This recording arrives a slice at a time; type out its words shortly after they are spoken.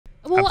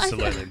Well,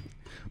 Absolutely.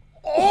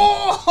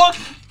 Oh!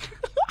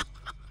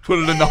 Put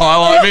it in the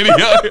highlight video.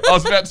 I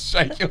was about to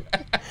shake your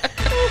hand.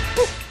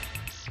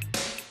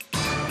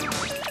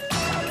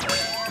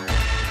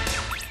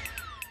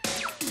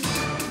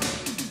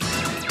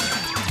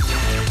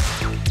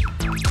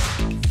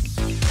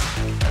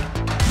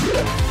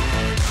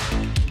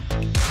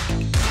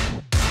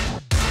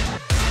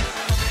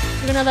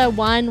 Another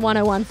Wine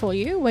 101 for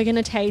you. We're going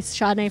to taste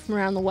Chardonnay from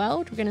around the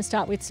world. We're going to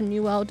start with some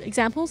New World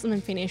examples and then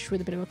finish with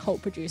a bit of a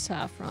cult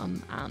producer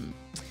from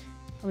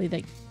probably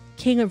the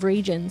king of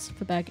regions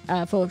for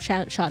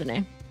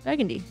Chardonnay,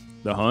 Burgundy.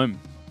 The home.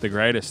 The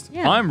greatest.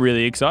 Yeah. I'm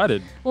really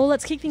excited. Well,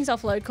 let's kick things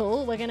off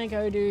local. We're going to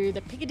go to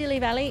the Piccadilly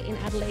Valley in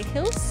Adelaide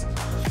Hills.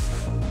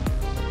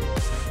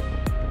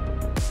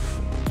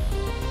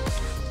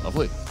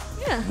 Lovely.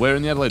 Yeah. Where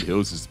in the Adelaide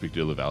Hills is the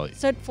Piccadilly Valley?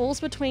 So it falls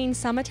between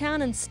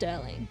Summertown and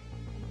Stirling.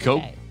 Cool.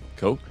 Okay.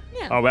 Cool.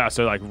 Yeah. Oh, wow.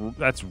 So, like,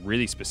 that's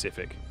really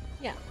specific.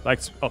 Yeah. Like,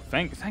 oh,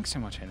 thanks so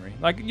much, Henry.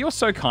 Like, you're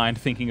so kind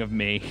thinking of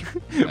me.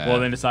 Well,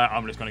 then decide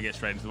I'm just going to get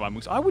straight into the wine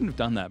books. I wouldn't have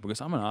done that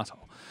because I'm an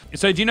asshole.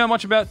 So, do you know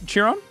much about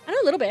Turon? I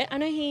know a little bit. I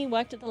know he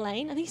worked at the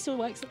Lane. I think he still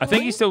works at the Lane. I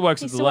think he still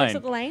works at the Lane. He still works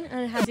at the Lane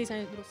and has his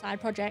own little side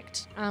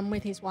project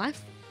with his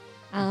wife.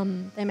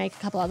 They make a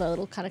couple other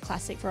little kind of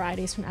classic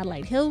varieties from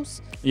Adelaide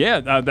Hills.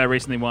 Yeah, they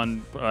recently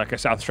won like a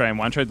South Australian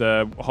wine show,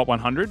 the Hot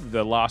 100,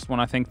 the last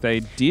one I think they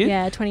did.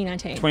 Yeah,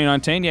 2019.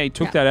 2019, yeah, he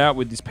took that out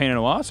with this Pinot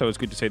Noir, so it was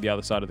good to see the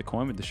other side of the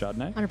coin with the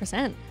Chardonnay.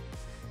 100%.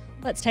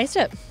 Let's taste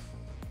it.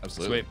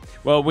 Absolutely.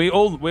 Sweet. Well, we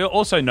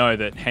also know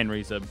that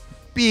Henry's a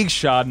big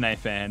Chardonnay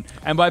fan,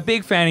 and by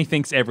big fan, he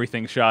thinks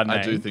everything's Chardonnay.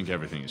 I do think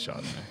everything is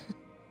Chardonnay.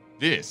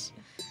 This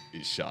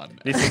is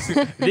Chardonnay. This is,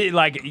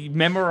 like,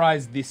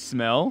 memorize this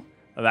smell.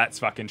 That's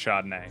fucking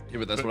Chardonnay. Yeah,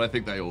 but that's what I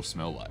think they all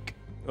smell like.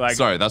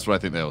 Sorry, that's what I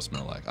think they all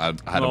smell like. I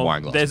had a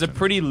wine glass. There's a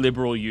pretty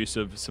liberal use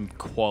of some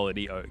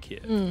quality oak here.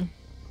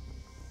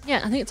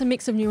 Yeah, I think it's a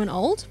mix of new and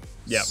old.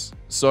 Yep.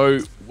 So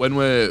when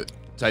we're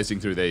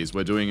tasting through these,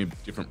 we're doing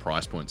different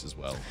price points as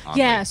well.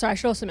 Yeah, so I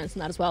should also mention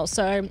that as well.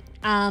 So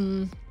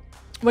we're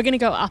going to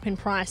go up in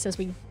price as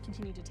we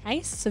continue to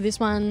taste. So this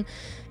one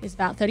is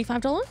about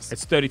 $35.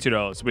 It's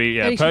 $32. We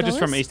 $32? purchased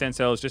from East End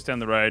Cellars just down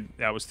the road.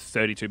 That was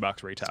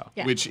 $32 retail.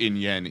 Yeah. Which in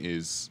yen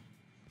is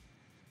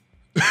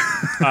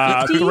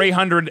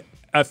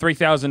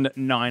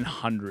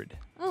 3,900.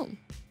 Oh.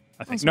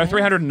 I think. No,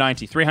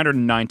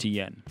 390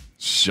 yen.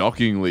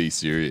 shockingly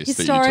serious.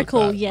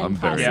 Historical that you took that. yen I'm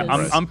very prices. Yeah,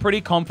 impressed. I'm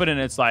pretty confident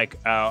it's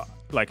like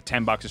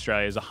 $10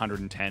 Australia is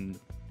 110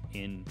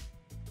 in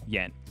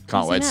yen.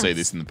 Can't wait to see nuts.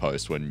 this in the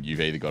post when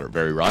you've either got it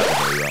very right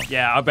or very wrong.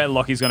 Yeah, I bet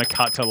Lockie's going to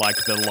cut to like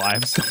the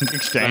livestock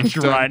exchange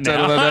right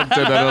now.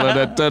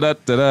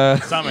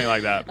 Something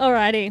like that.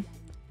 Alrighty.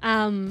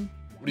 do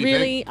you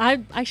Really, I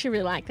actually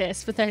really like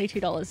this. For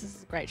 $32, this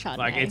is a great Chardonnay.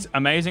 Like, it's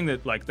amazing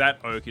that like that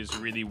oak is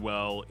really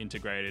well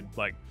integrated.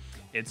 Like,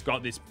 it's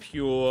got this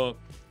pure,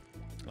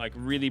 like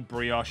really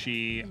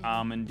brioche,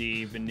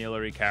 almondy,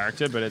 vanilla-y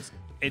character, but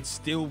it's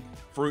still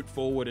fruit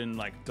forward and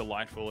like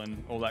delightful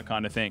and all that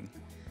kind of thing.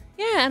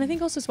 Yeah, and I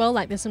think also as well,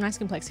 like there's some nice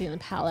complexity in the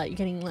palate. You're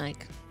getting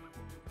like,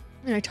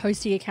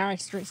 toastier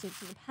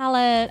characteristics in the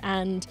palate.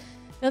 And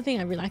the other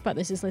thing I really like about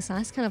this is this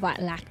nice kind of like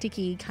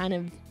lactic-y kind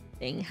of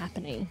thing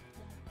happening.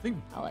 I think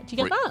Palate. Do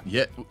you get that?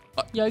 Yeah.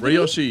 Yogurt-y?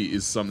 Brioche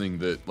is something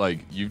that, like,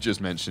 you've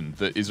just mentioned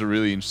that is a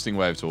really interesting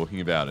way of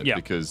talking about it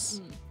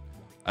because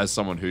as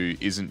someone who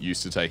isn't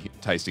used to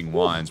tasting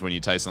wines, when you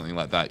taste something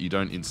like that, you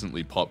don't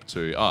instantly pop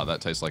to,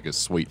 that tastes like a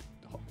sweet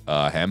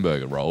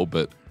hamburger roll,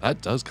 but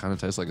that does kind of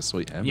taste like a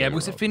sweet hamburger Yeah,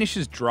 because roll. it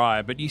finishes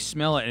dry, but you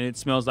smell it and it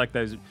smells like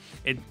those.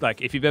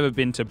 Like if you've ever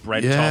been to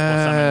Bread Top or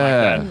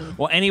something like that,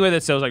 or anywhere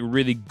that sells like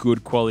really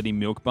good quality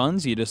milk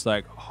buns, you're just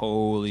like,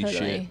 holy Totally.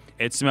 shit!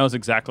 It smells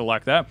exactly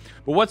like that.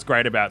 But what's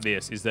great about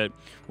this is that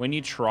when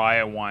you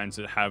try wines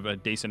that have a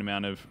decent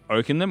amount of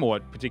oak in them, or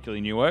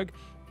particularly new oak,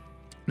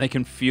 they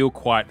can feel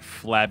quite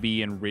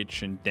flabby and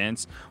rich and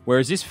dense.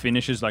 Whereas this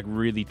finishes like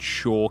really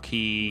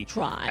chalky,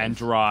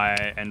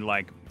 dry, and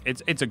like.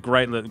 It's a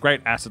great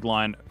acid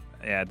line.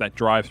 Yeah, that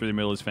drive through the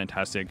middle is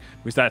fantastic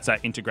because that's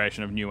that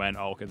integration of new and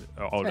old at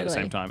the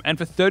same time. And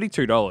for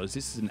 $32,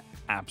 this is an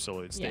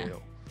absolute steal. Yeah.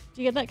 Do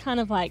you get that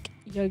kind of like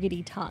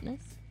yogurty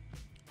tartness?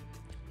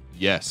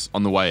 Yes,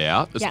 on the way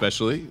out,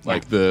 especially.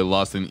 Like the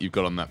last thing that you've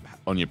got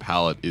on your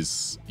palate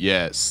is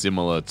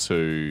similar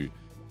to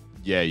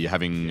you're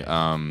having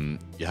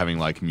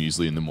like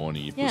muesli in the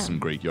morning. You put some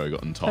Greek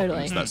yogurt on top. Totally.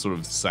 And it's that sort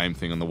of same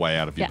thing on the way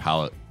out of your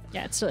palate.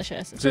 Yeah, it's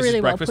delicious. It's So a this is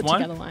really well breakfast put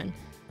wine? together wine.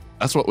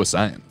 That's what we're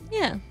saying.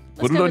 Yeah.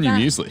 Put it on your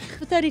muesli.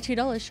 For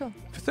 $32, sure.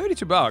 For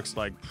 $32,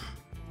 like,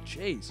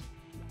 jeez,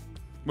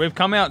 we've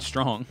come out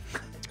strong.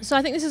 So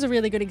I think this is a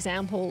really good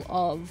example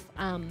of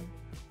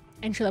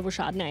entry-level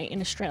Chardonnay in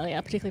Australia,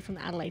 particularly from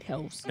the Adelaide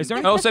Hills. Is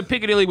there also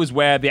Piccadilly was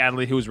where the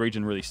Adelaide Hills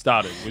region really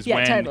started. Was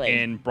when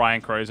totally. Brian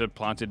Crozer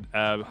planted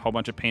a whole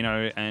bunch of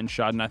Pinot and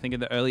Chardonnay, I think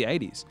in the early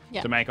 80s,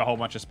 to make a whole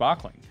bunch of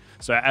sparkling.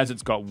 So as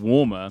it's got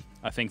warmer,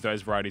 I think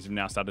those varieties have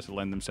now started to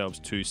lend themselves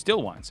to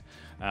still wines,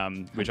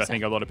 which I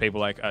think a lot of people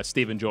like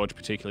Stephen George,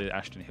 particularly at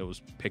Ashton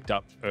Hills, picked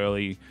up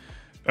early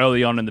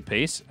early on in the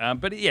piece.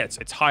 But yeah,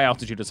 it's high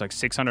altitude. It's like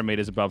 600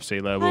 meters above sea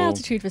level. High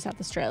altitude for South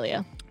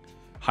Australia.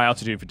 High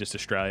altitude for just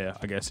Australia,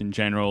 I guess, in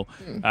general.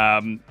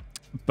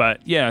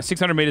 But yeah,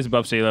 600 meters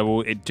above sea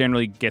level, it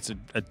generally gets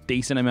a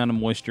decent amount of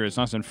moisture. It's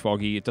nice and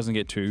foggy. It doesn't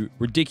get too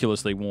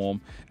ridiculously warm.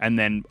 And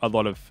then a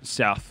lot of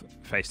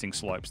south-facing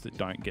slopes that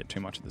don't get too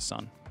much of the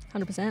sun.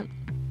 100%.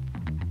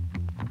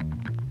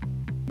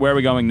 Where are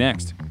we going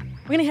next?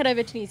 We're going to head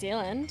over to New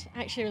Zealand.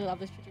 I actually really love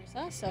this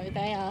producer. So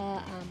they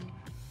are...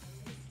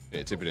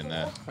 Yeah, tip it in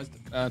there.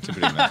 Tip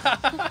it in there.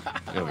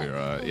 You'll be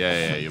right.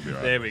 Yeah, you'll be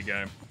right. There we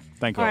go.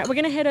 Thank you. All right, we're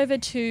going to head over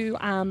to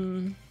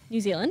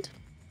New Zealand.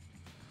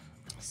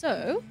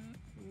 So,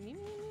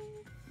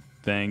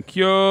 thank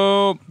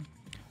you.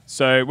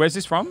 So, where's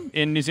this from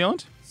in New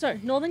Zealand? So,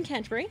 Northern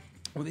Canterbury.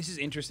 Well, this is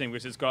interesting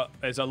because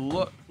there's a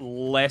lot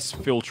less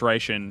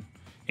filtration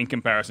in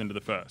comparison to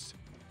the first.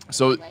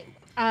 So,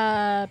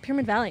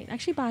 Pyramid Valley,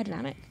 actually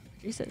biodynamic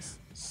producers.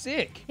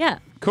 Sick. Yeah.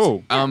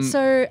 Cool.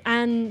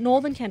 And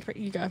Northern Canterbury,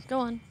 you go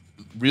on.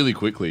 Really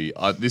quickly,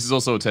 this is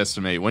also a test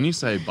to me. When you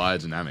say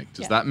biodynamic,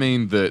 does that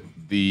mean that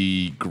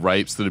the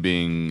grapes that are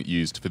being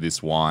used for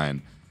this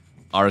wine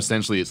are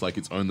essentially, it's like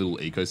its own little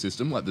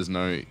ecosystem, like there's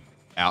no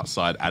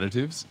outside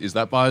additives? Is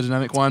that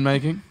biodynamic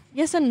winemaking?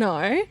 Yes and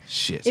no.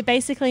 Shit. It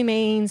basically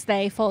means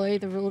they follow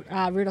the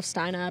Rudolf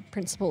Steiner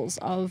principles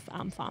of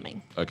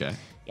farming. Okay.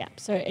 Yeah,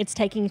 so it's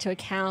taking into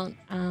account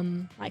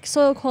like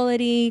soil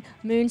quality,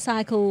 moon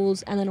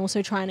cycles, and then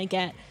also trying to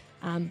get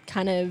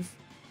kind of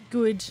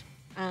good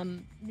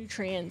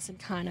nutrients and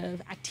kind of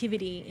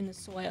activity in the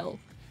soil.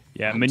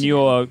 Yeah,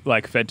 manure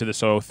like fed to the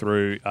soil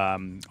through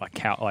like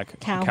cow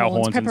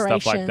horns and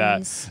stuff like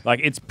that. Like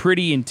it's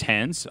pretty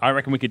intense. I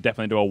reckon we could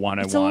definitely do a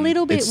 101. It's a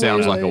little bit It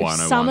sounds woo-woo. like a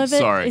 101. Some of it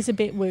Sorry. is a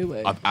bit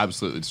woo-woo. I've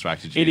absolutely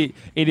distracted you.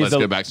 It is. Let's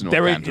go back to North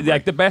Canterbury.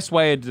 Like the best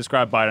way to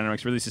describe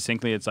biodynamics really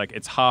succinctly, it's like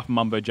it's half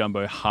mumbo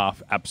jumbo,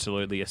 half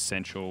absolutely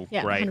essential,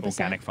 great 100%.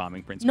 organic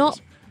farming principles.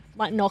 Not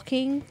like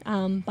knocking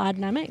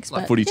biodynamics,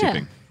 Like but footy yeah.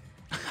 tipping.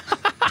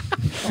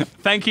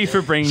 Thank you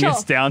for bringing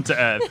us down to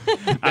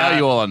earth. Now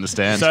you all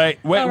understand. So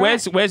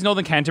where's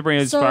Northern Canterbury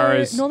as far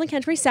as... Northern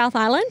Canterbury, South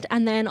Island,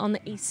 and then on the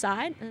east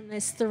side, and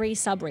there's 3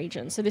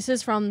 sub-regions. So this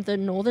is from the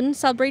northern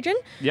sub-region,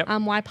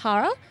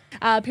 Waipara.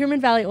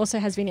 Pyramid Valley also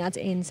has vineyards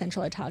in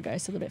central Otago,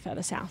 so a little bit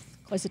further south,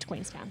 closer to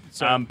Queenstown.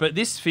 but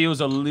this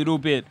feels a little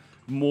bit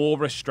more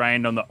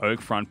restrained on the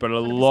oak front, but a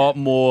lot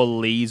more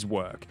lees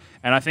work.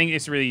 And I think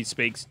this really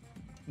speaks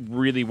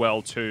really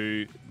well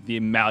to the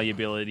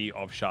malleability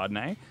of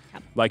Chardonnay.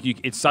 Yep. Like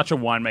it's such a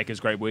winemaker's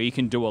grape where you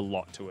can do a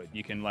lot to it.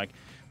 You can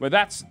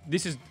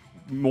this is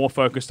more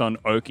focused on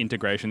oak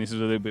integration. This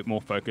is a little bit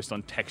more focused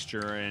on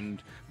texture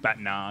and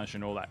batonnage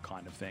and all that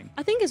kind of thing.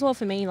 I think as well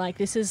for me, like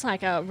this is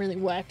like a really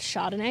worked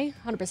Chardonnay,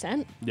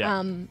 100%.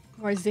 Yeah.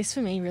 Whereas this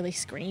for me really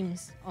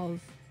screams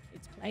of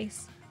its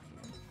place.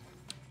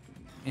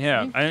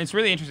 Yeah, and it's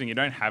really interesting. You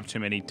don't have too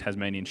many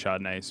Tasmanian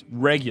Chardonnays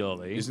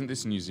regularly. Isn't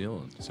this New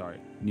Zealand? Sorry,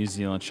 New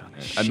Zealand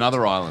Chardonnay.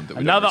 Another island. That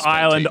we Another don't respect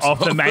island teams off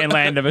the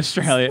mainland of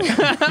Australia.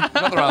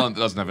 Another island that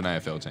doesn't have an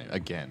AFL team.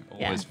 Again,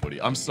 always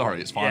footy. I'm sorry,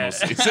 it's final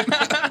season.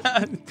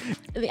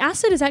 The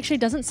acid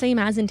doesn't seem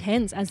as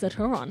intense as the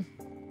Turon.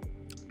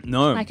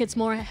 No. Like it's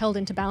more held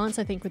into balance,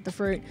 I think, with the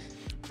fruit.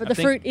 But the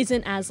fruit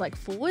isn't as like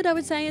forward, I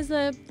would say, as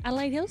the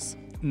Adelaide Hills.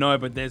 No,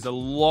 but there's a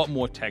lot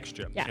more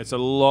texture. Yeah. It's a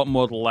lot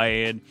more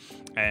layered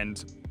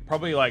and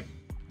probably like,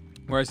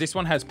 whereas this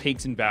one has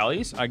peaks and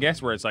valleys, I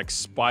guess, where it's like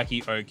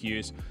spiky oak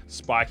use,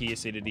 spiky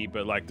acidity,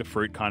 but like the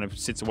fruit kind of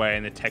sits away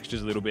and the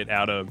texture's a little bit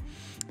out of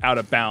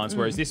balance.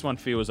 Whereas this one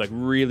feels like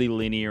really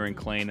linear and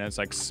clean and it's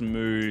like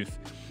smooth.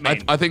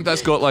 I think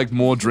that's got like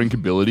more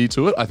drinkability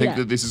to it. I think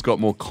that this has got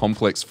more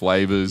complex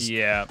flavors.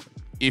 Yeah.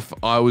 If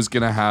I was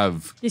going to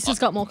have... This has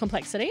got more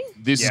complexity.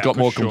 This has got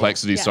more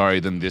complexity,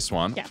 than this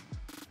one. Yeah.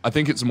 I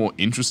think it's a more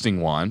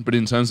interesting wine, but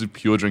in terms of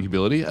pure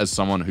drinkability, as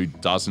someone who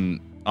doesn't...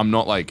 I'm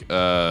not like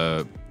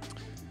a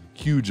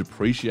huge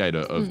appreciator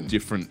of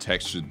different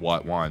textured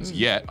white wines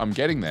yet. I'm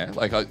getting there.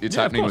 Like it's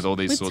happening with all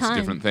these sorts of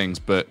different things,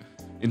 but...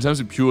 In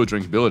terms of pure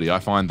drinkability, I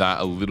find that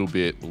a little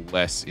bit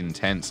less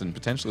intense and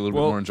potentially a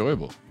little bit more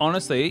enjoyable.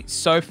 Honestly,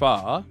 so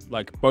far,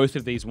 like both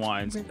of these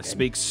wines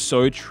speak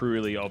so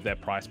truly of their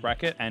price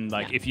bracket. And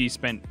like if you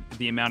spent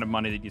the amount of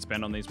money that you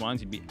spend on these wines,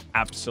 you'd be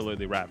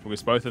absolutely wrapped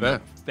because both of them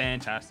are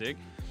fantastic.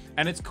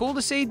 And it's cool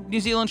to see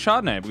New Zealand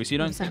Chardonnay because you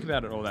don't think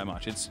about it all that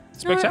much. It's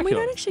spectacular. No, we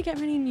don't actually get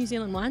many New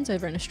Zealand wines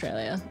over in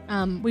Australia.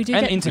 We do,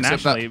 and get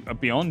internationally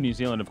beyond New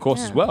Zealand, of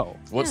course, as well.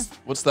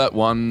 What's that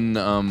one?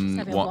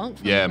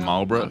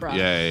 Marlborough.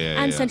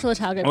 Yeah. And Central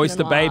Otago.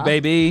 Oyster Bay,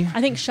 baby.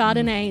 I think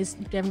Chardonnay is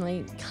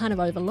definitely kind of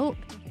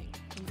overlooked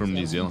from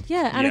New Zealand.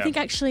 Yeah, and I think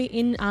actually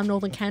in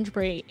Northern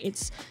Canterbury,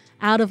 it's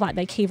out of like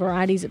their key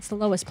varieties. It's the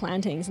lowest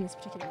plantings in this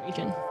particular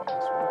region.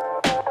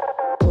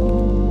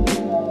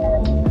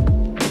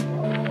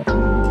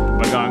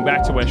 Going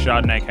back to where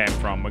Chardonnay came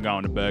from, we're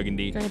going to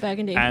Burgundy. Going to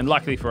Burgundy. And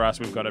luckily for us,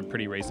 we've got a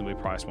pretty reasonably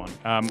priced one.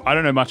 I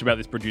don't know much about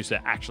this producer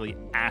actually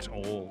at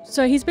all.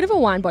 So he's a bit of a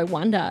wine boy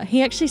wonder.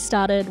 He actually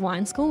started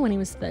wine school when he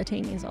was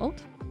 13 years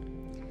old.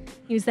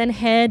 He was then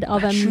head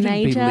of a Shouldn't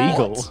major. be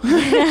legal.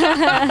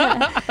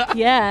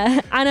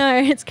 Yeah, I know,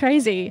 it's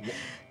crazy.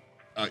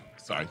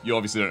 Sorry, you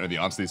obviously don't know the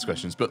answer to these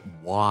questions, but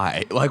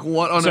why? Like,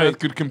 what on earth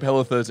could compel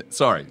a 13?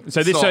 Sorry.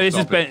 So this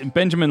is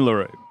Benjamin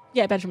Leroux.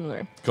 Yeah, Benjamin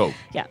Leroux. Cool.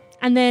 Yeah,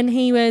 and then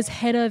he was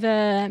head of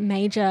a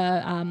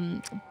major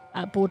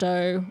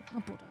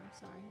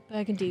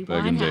Burgundy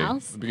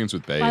winehouse. It begins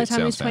with B. By the It time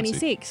he was sounds fancy.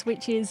 26,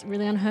 which is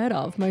really unheard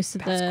of. Most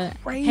of the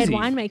crazy. head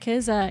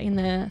winemakers are in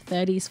their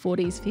 30s,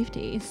 40s,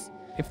 50s.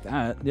 If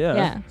that, yeah.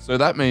 Yeah. So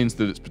that means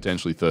that it's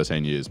potentially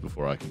 13 years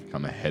before I can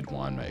become a head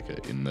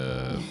winemaker in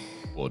the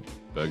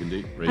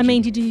Burgundy region. I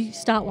mean, did you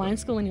start wine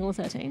school when you were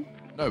 13?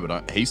 No,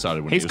 but he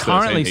started when He's he was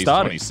currently 13. He's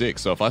started.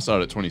 26. So if I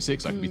started at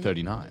 26, I could be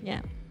 39.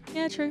 Yeah.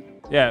 Yeah, true.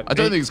 Yeah. I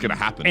don't think it's going to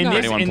happen. In for this,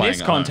 anyone in playing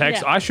this at home.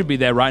 context, Yeah. I should be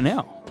there right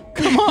now.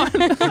 Come on.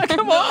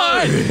 Come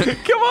on.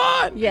 Come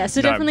on. Yeah,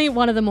 so No. definitely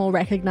one of the more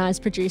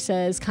recognized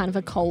producers, kind of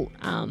a cult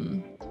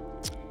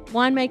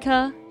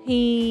winemaker.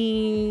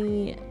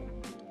 He...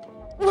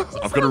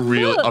 I've got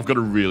a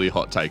really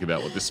hot take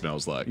about what this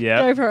smells like.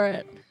 Yeah. Go for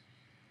it.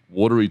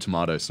 Watery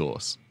tomato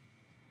sauce.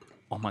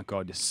 Oh my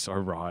God, you're so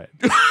right.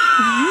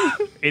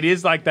 It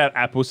is like that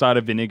apple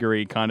cider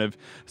vinegary kind of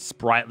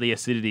sprightly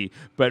acidity,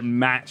 but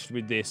matched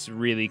with this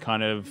really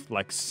kind of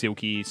like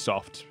silky,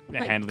 soft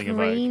Like handling of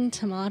oak. green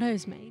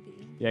tomatoes, maybe.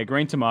 Yeah,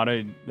 green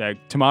tomato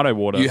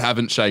water. You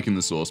haven't shaken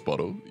the sauce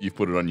bottle. You've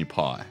put it on your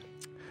pie.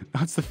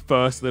 That's the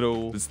first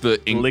little It's the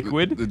ink,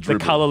 liquid, the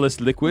dribble. colorless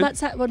liquid.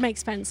 That's what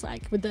makes sense.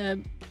 Like with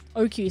the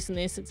oak use in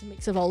this, it's a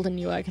mix of old and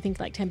new oak. I think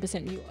like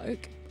 10% new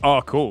oak.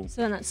 Oh, cool.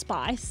 So then that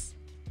spice.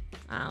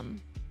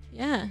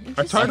 Yeah. I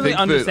Interesting. totally think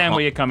that understand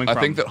where you're coming from. I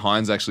think that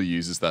Heinz actually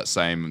uses that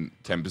same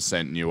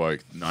 10% new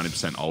oak,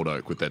 90% old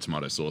oak with their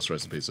tomato sauce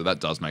recipe. So that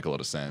does make a lot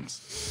of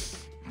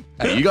sense.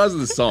 Hey, you guys are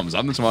the Soms.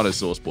 I'm the tomato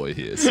sauce boy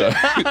here, so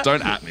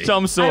don't at me.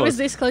 Tom I sauce. was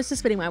this close to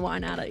spitting my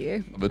wine out at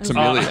you. I'm a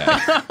sommelier.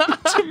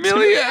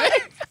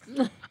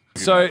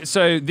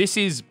 So this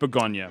is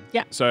Bourgogne.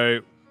 Yeah. So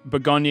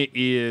Bourgogne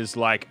is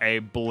like a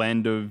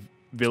blend of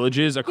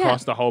villages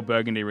across Yeah. the whole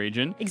Burgundy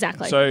region.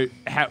 Exactly. So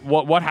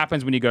what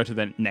happens when you go to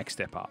the next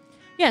step up?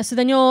 Yeah, so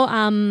then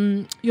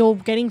you're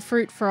getting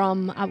fruit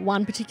from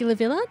one particular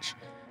village,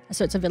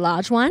 so it's a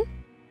village wine.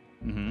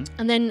 Mm-hmm.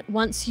 And then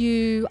once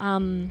you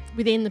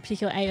within the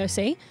particular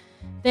AOC,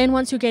 then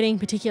once you're getting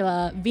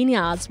particular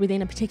vineyards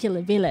within a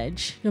particular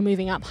village, you're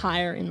moving up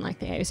higher in like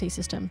the AOC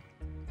system.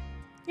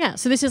 Yeah,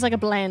 so this is like a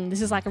blend.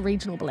 This is like a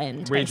regional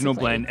blend. Regional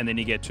basically. blend, and then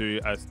you get to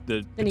the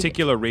Then you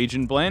particular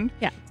region blend.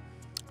 Yeah.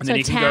 And So then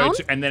you can town? go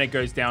to, and then it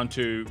goes down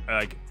to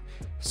like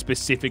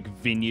specific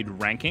vineyard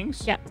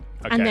rankings. Yeah.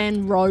 Okay. And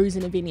then rows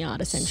in a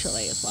vineyard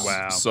essentially as well.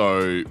 Wow.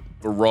 So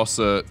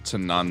Barossa,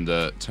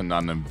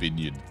 Tanunda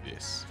Vineyard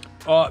this.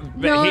 Oh, but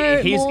No,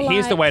 here's more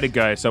the like- way to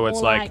go. So it's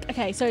Or like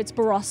okay, so it's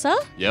Barossa.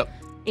 Yep.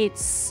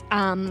 It's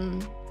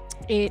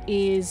it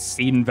is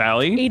Eden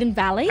Valley, Eden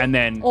Valley, and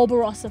then or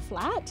Barossa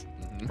Flat.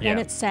 yeah. And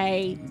it's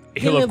say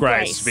Hill of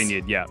Grace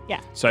Vineyard, yeah. Yeah.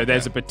 So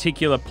there's a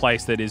particular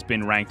place that has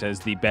been ranked as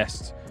the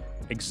best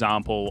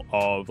example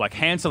of, like,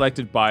 hand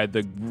selected by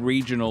the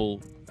regional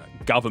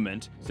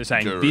government to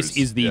saying Gurus, this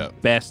is the yeah.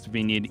 best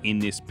vineyard in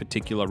this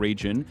particular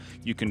region.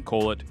 You can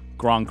call it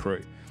Grand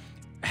Cru.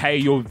 Hey,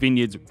 your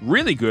vineyard's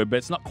really good, but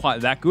it's not quite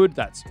that good.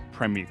 That's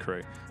Premier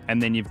Cru.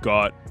 And then you've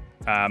got,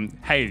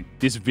 hey,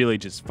 this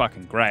village is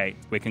fucking great.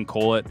 We can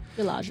call it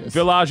villages.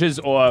 Villages,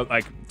 or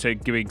like to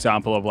give an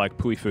example of like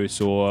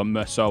Pouilly-Fous or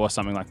Meursault or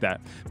something like that.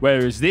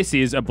 Whereas this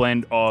is a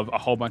blend of a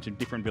whole bunch of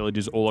different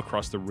villages all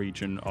across the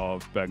region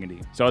of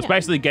Burgundy. So it's Yeah.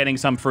 basically getting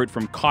some fruit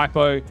from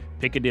Kaipo,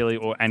 Piccadilly,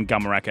 and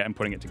Gumaraca and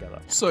putting it together.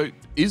 So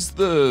this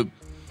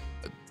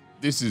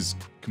is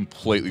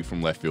completely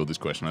from left field, this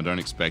question. I don't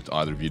expect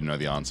either of you to know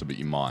the answer, but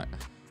you might.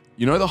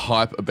 You know the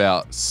hype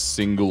about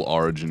single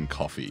origin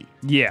coffee?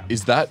 Yeah.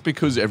 Is that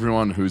because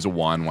everyone who's a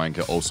wine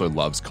wanker also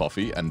loves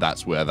coffee and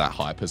that's where that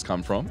hype has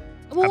come from?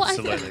 Well,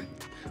 Absolutely.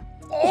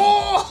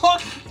 Oh!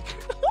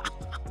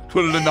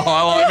 Put it in the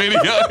highlight video.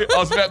 I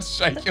was about to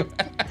shake your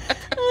hand.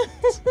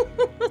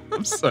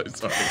 I'm so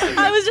sorry.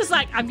 I was just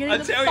like, I'm getting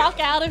the tell you- fuck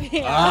out of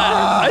here.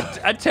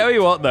 I tell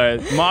you what, though,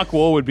 Mark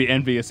Wall would be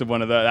envious of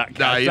one of that.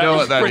 Nah, you that know was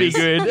what that pretty is.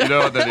 good. You know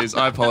what that is.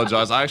 I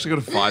apologize. I actually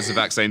got a Pfizer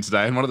vaccine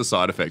today, and one of the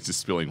side effects is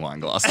spilling wine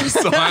glasses.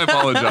 So I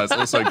apologize.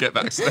 Also, get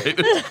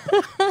vaccinated.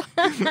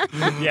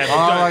 Yeah.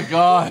 Oh my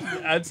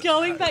god.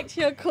 Going back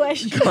to your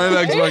question. Going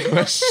back to my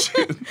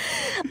question.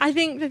 I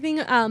think the thing,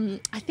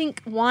 I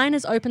think wine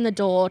has opened the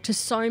door to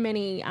so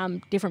many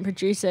different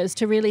producers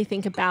to really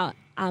think about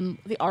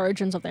the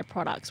origins of their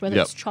products, whether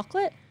Yep. it's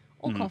chocolate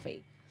or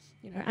coffee.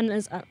 You know, and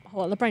there's a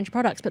whole other range of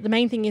products. But the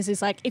main thing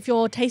is like, if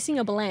you're tasting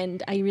a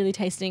blend, are you really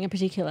tasting a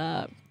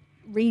particular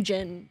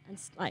region? And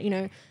like, you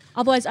know,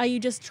 otherwise, are you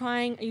just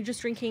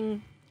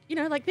drinking, you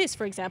know, like this,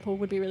 for example,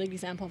 would be a really good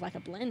example of like a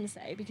blend,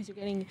 say, because you're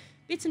getting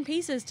bits and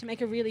pieces to make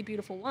a really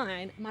beautiful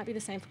wine. It might be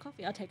the same for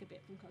coffee. I'll take a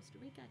bit from Costa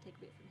Rica, take a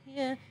bit from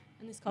here,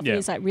 and this coffee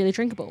is like really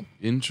drinkable.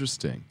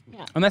 Interesting.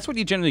 Yeah. And that's what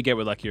you generally get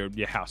with like your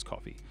house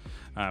coffee.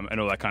 And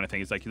all that kind of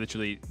thing. It's like you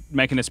literally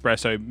make an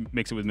espresso,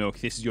 mix it with milk.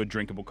 This is your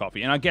drinkable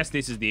coffee. And I guess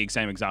this is the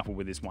same example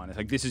with this wine. It's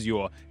like this is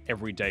your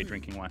everyday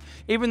drinking wine.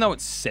 Even though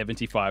it's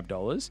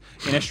 $75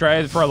 in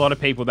Australia, for a lot of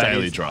people that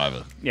Daily is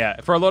driver. Yeah,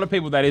 for a lot of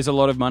people that is a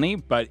lot of money.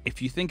 But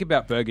if you think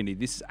about Burgundy,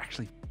 this is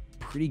actually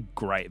pretty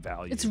great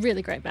value. It's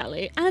really great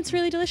value, and it's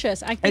really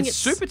delicious. I think it's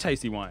super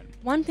tasty wine.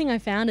 One thing I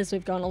found as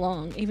we've gone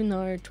along, even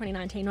though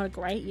 2019 not a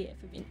great year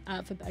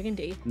for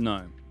Burgundy.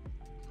 No.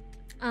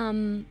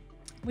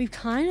 We've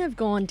kind of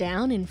gone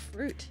down in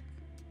fruit.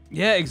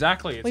 Yeah,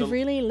 exactly. We've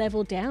really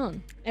leveled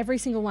down every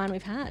single wine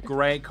we've had.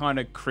 Great kind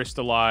of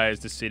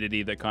crystallized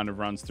acidity that kind of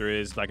runs through.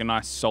 Is like a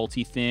nice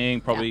salty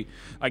thing. Probably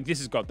like this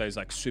has got those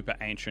like super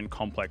ancient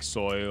complex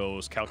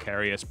soils,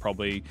 calcareous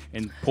probably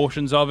in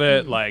portions of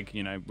it. Like,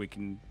 you know, we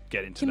can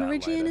get into that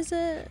later. Kimmeridgian, is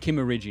it?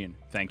 Kimmeridgian,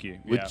 thank you.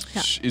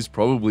 Which is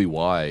probably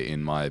why,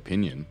 in my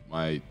opinion,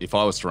 if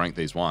I was to rank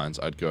these wines,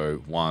 I'd go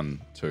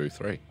 1, 2,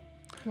 3.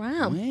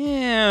 Wow.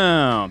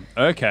 Wow.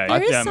 Okay.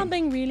 There is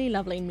something really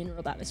lovely and mineral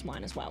about this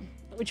wine as well,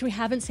 which we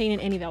haven't seen in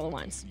any of the other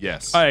wines.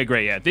 Yes. I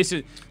agree, yeah. This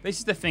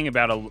is the thing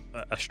about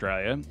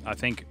Australia. I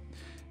think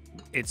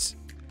it's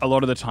a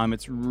lot of the time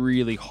it's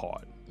really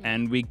hot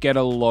and we get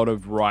a lot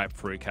of ripe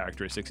fruit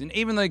characteristics. And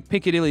even though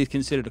Piccadilly is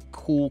considered a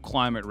cool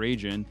climate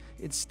region,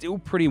 it's still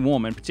pretty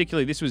warm. And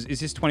particularly is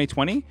this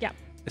 2020? Yeah.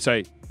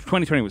 So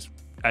 2020 was...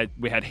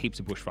 we had heaps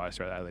of bushfires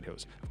throughout the Adelaide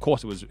Hills. Of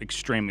course, it was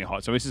extremely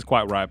hot, so this is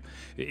quite ripe.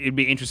 It'd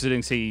be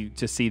interesting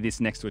to see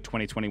this next to a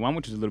 2021,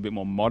 which is a little bit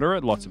more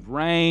moderate, lots of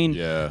rain.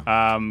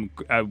 Yeah.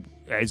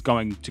 Is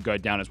going to go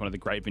down as one of the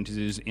great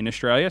vintages in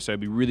Australia, so it'd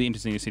be really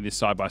interesting to see this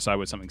side by side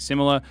with something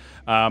similar.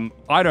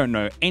 I don't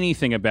know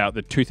anything about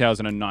the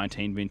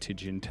 2019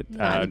 vintage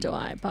Neither do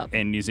I, but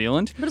in New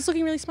Zealand. But it's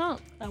looking really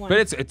smart, that wine. But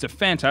it's a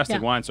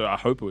fantastic wine, so I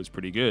hope it was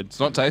pretty good. It's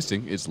not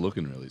tasting, it's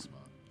looking really smart.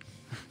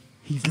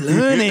 He's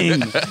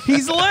learning.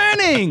 He's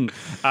learning.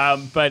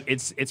 But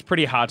it's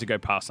pretty hard to go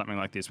past something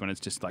like this when it's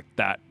just like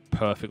that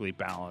perfectly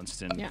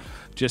balanced and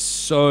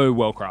just so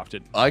well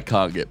crafted. I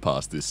can't get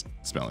past this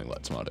smelling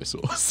like tomato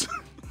sauce.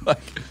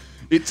 Like,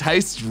 it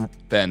tastes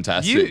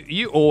fantastic.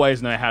 You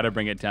always know how to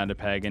bring it down to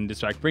peg and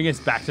just like bring us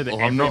back to the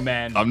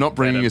everyman. I'm not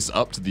bringing us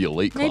up to the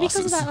elite classes. Maybe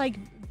because of that like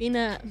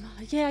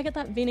I get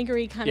that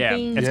vinegary kind of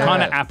thing. It's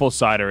kind of apple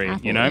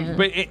cidery, you know? Yeah.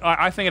 But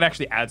I think it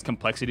actually adds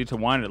complexity to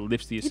wine. It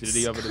lifts the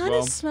acidity of it as well. It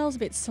kind of smells a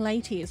bit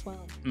slaty as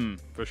well.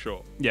 For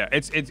sure. Yeah,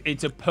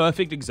 it's a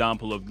perfect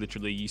example of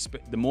literally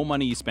the more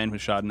money you spend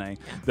with Chardonnay,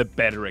 the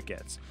better it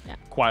gets. Yeah.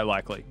 Quite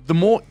likely.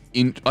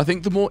 I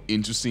think the more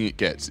interesting it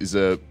gets is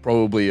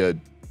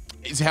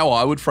is how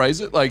I would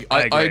phrase it. Like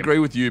I agree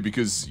with you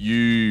because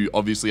you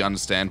obviously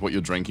understand what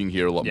you're drinking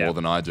here a lot more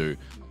than I do.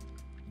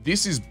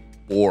 This is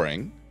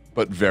boring,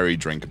 but very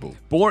drinkable.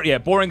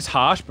 Boring's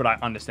harsh, but I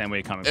understand where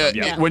you're coming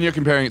from. When you're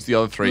comparing it to the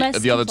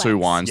other two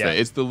wines there,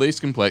 it's the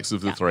least complex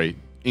of the three.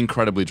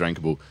 Incredibly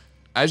drinkable.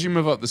 As you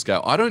move up the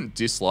scale, I don't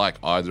dislike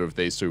either of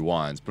these two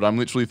wines, but I'm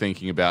literally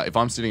thinking about if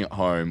I'm sitting at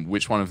home,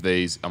 which one of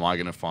these am I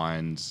going to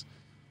find...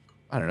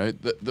 I don't know,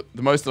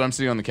 the most that I'm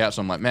sitting on the couch,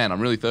 I'm like, man,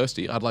 I'm really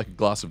thirsty. I'd like a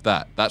glass of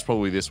that. That's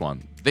probably this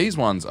one. These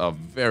ones are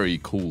very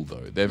cool,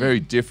 though. They're very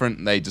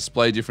different. They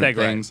display different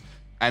things.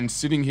 And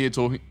sitting here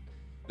talking,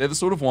 they're the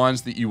sort of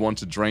wines that you want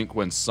to drink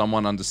when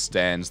someone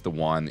understands the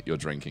wine that you're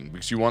drinking.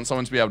 Because you want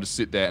someone to be able to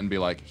sit there and be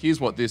like, here's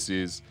what this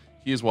is.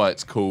 Here's why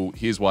it's cool.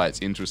 Here's why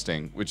it's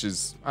interesting. Which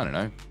is, I don't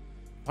know,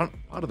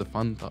 part of the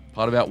fun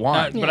part about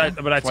wine. But I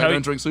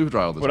don't drink super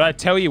dry all the time. But I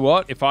tell you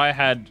what, if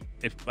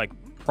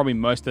probably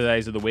most of the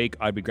days of the week,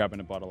 I'd be grabbing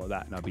a bottle of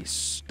that and I'd be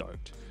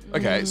stoked.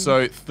 Okay,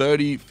 so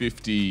 30,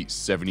 50,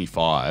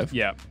 75.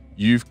 Yeah.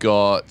 You've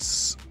got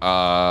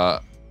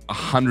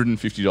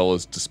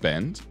 $150 to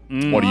spend.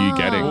 What are you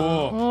getting?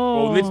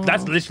 Well,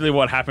 that's literally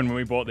what happened when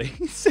we bought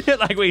these.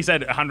 Like we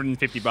said,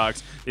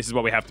 $150. This is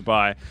what we have to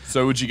buy.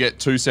 So would you get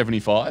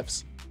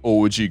 275s or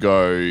would you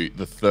go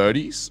the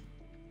 30s?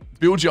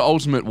 Build your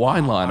ultimate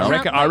wine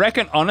lineup. I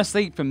reckon,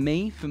 honestly, for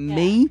me,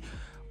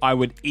 I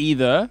would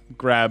either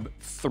grab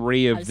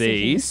three of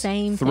these,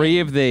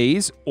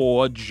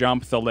 or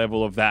jump the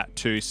level of that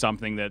to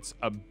something that's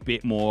a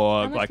bit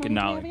more like a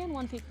gnarly.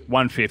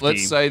 150.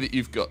 Let's say that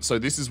you've got, so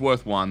this is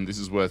worth 1, this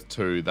is worth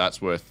 2,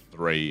 that's worth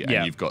 3,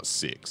 and you've got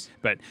 6.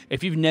 But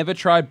if you've never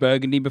tried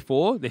Burgundy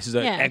before, this is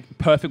a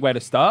perfect way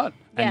to start.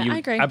 And you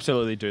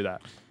absolutely do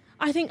that.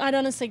 I think I'd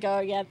honestly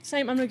go,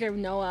 same. I'm going to go with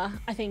Noah.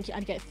 I think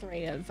I'd get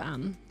 3 of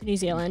New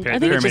Zealand. Okay, I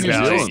think it's just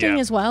Valley, interesting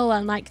as well.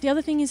 And like the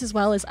other thing is with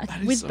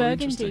so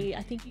Burgundy,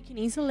 I think you can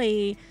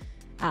easily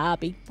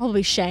be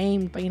probably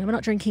shamed, but we're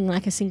not drinking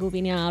like a single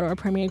vineyard or a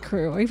Premier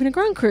Cru or even a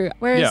Grand Cru.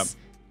 Whereas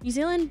New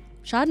Zealand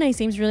Chardonnay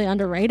seems really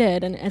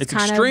underrated, and it's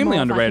kind extremely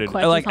of underrated.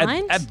 Like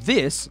at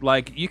this,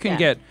 you can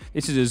get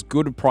this is as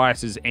good a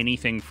price as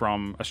anything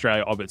from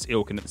Australia of its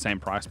ilk, and at the same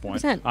price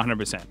point,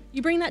 100%.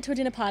 You bring that to a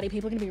dinner party,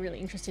 people are going to be really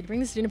interested. Bring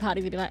this to a dinner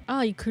party, they'll be like,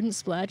 "Oh, you couldn't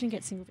splurge and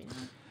get single vineyard."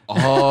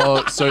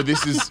 Oh, so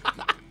this is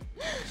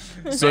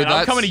So Man,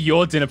 I'm coming to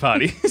your dinner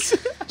parties.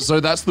 So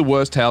that's the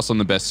worst house on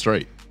the best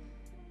street.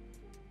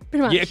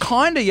 Pretty much. Yeah,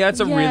 kind of. Yeah, it's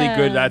a really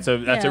good. That's a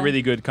Yeah.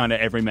 really good kind of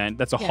everyman.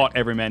 That's a Yeah. hot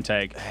everyman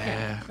take.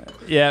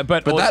 Yeah,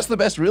 but But also- that's the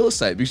best real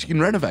estate because you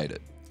can renovate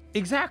it.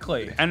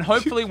 exactly. And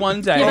hopefully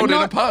one day. Throw but it in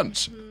a not-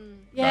 punch.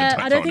 Yeah, don't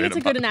I throw don't it think in it's a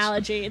a good punch.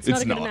 analogy. It's It's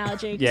not a good not.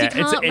 analogy. 'Cause Yeah, you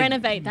it's- can't it-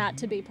 renovate that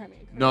to be premier.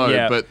 No,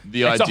 Yeah. but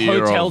the it's idea a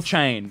hotel of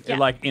chain, Yeah.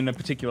 like in a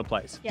particular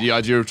place. Yeah. the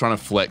idea of trying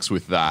to flex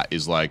with that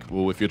is like,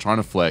 well, if you're trying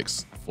to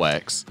flex.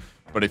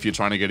 But if you're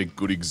trying to get a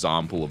good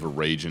example of a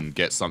region,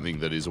 get something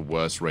that is a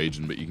worse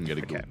region, but you can get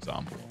a good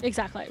example.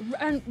 Exactly.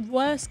 And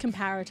worse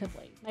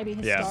comparatively. Maybe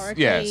Yeah.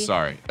 historically. Yeah,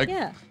 sorry.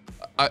 Yeah.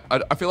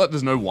 I feel like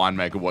there's no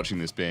winemaker watching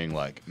this being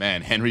like,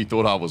 man, Henry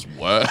thought I was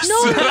worse.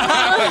 No,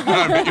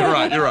 No, but you're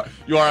right.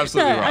 You are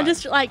absolutely right. I'm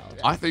just like,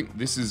 I think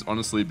this has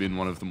honestly been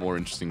one of the more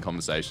interesting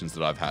conversations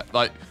that I've had.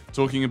 Like,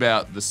 talking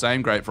about the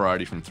same grape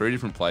variety from 3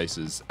 different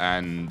places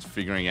and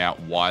figuring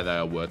out why they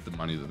are worth the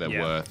money that they're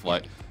Yeah. worth.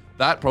 Like,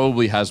 that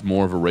probably has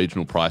more of a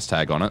regional price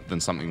tag on it than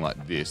something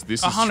like this.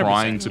 This is 100%,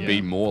 trying to yeah.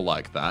 be more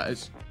like that.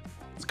 It's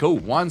cool.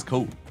 Wine's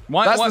cool.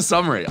 Wine- That's wine- the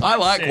summary. I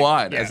like Sick.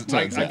 wine, Yeah. as it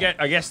turns out.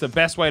 I guess the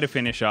best way to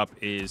finish up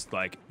is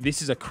like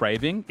this is a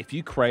craving. If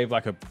you crave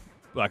like a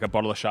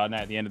bottle of Chardonnay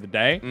at the end of the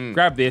day,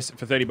 grab this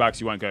for $30.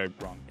 You won't go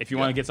wrong. If you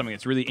want to get something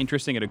that's really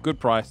interesting at a good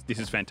price, this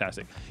is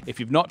fantastic. If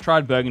you've not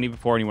tried Burgundy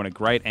before and you want a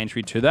great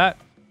entry to that,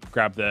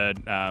 grab the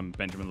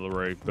Benjamin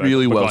Leroux.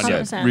 Really well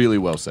Burgundy. said. 100%. Really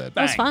well said.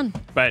 That was fun.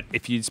 But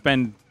if you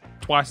spend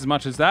twice as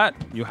much as that,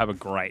 you'll have a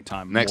great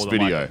time. Next more than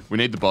video. likely. We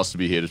need the boss to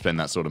be here to spend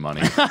that sort of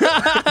money.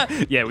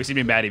 Yeah, we seem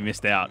to be bad he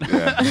missed out.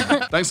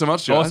 Thanks so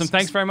much, guys. Awesome.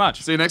 Thanks very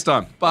much. See you next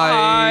time.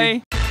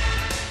 Bye.